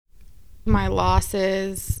My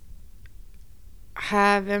losses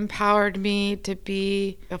have empowered me to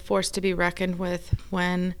be a force to be reckoned with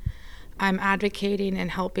when I'm advocating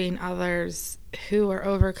and helping others who are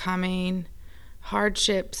overcoming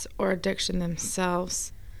hardships or addiction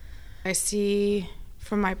themselves. I see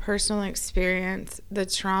from my personal experience, the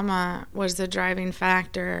trauma was the driving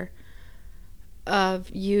factor of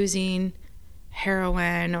using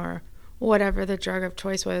heroin or whatever the drug of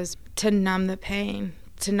choice was to numb the pain,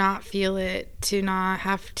 to not feel it, to not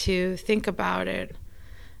have to think about it.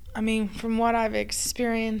 I mean, from what I've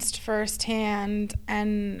experienced firsthand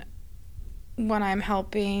and when I'm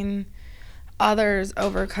helping others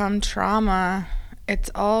overcome trauma,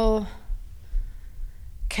 it's all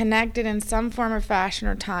connected in some form or fashion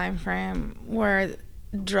or time frame where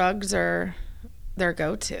drugs are their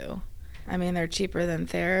go-to. I mean, they're cheaper than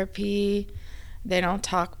therapy. They don't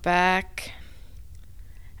talk back.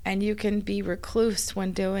 And you can be recluse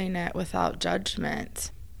when doing it without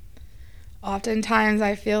judgment. Oftentimes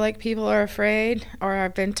I feel like people are afraid, or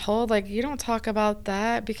I've been told, like, you don't talk about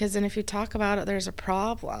that because then if you talk about it, there's a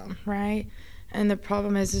problem, right? And the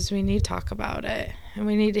problem is we need to talk about it and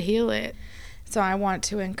we need to heal it. So I want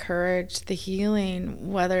to encourage the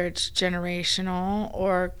healing, whether it's generational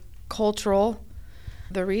or cultural.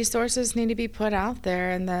 The resources need to be put out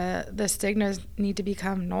there and the stigmas need to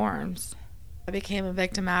become norms. I became a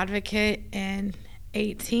victim advocate in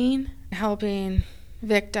 2018, helping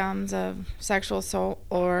victims of sexual assault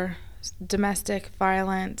or domestic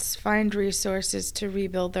violence find resources to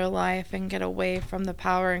rebuild their life and get away from the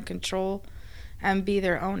power and control and be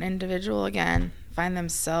their own individual again, find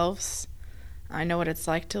themselves. I know what it's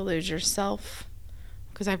like to lose yourself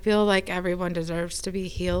because I feel like everyone deserves to be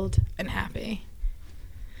healed and happy.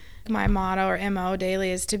 My motto or MO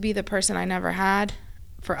daily is to be the person I never had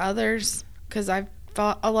for others because I've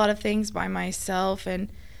fought a lot of things by myself and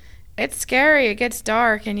it's scary. It gets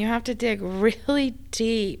dark and you have to dig really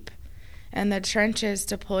deep in the trenches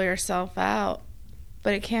to pull yourself out,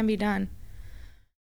 but it can be done.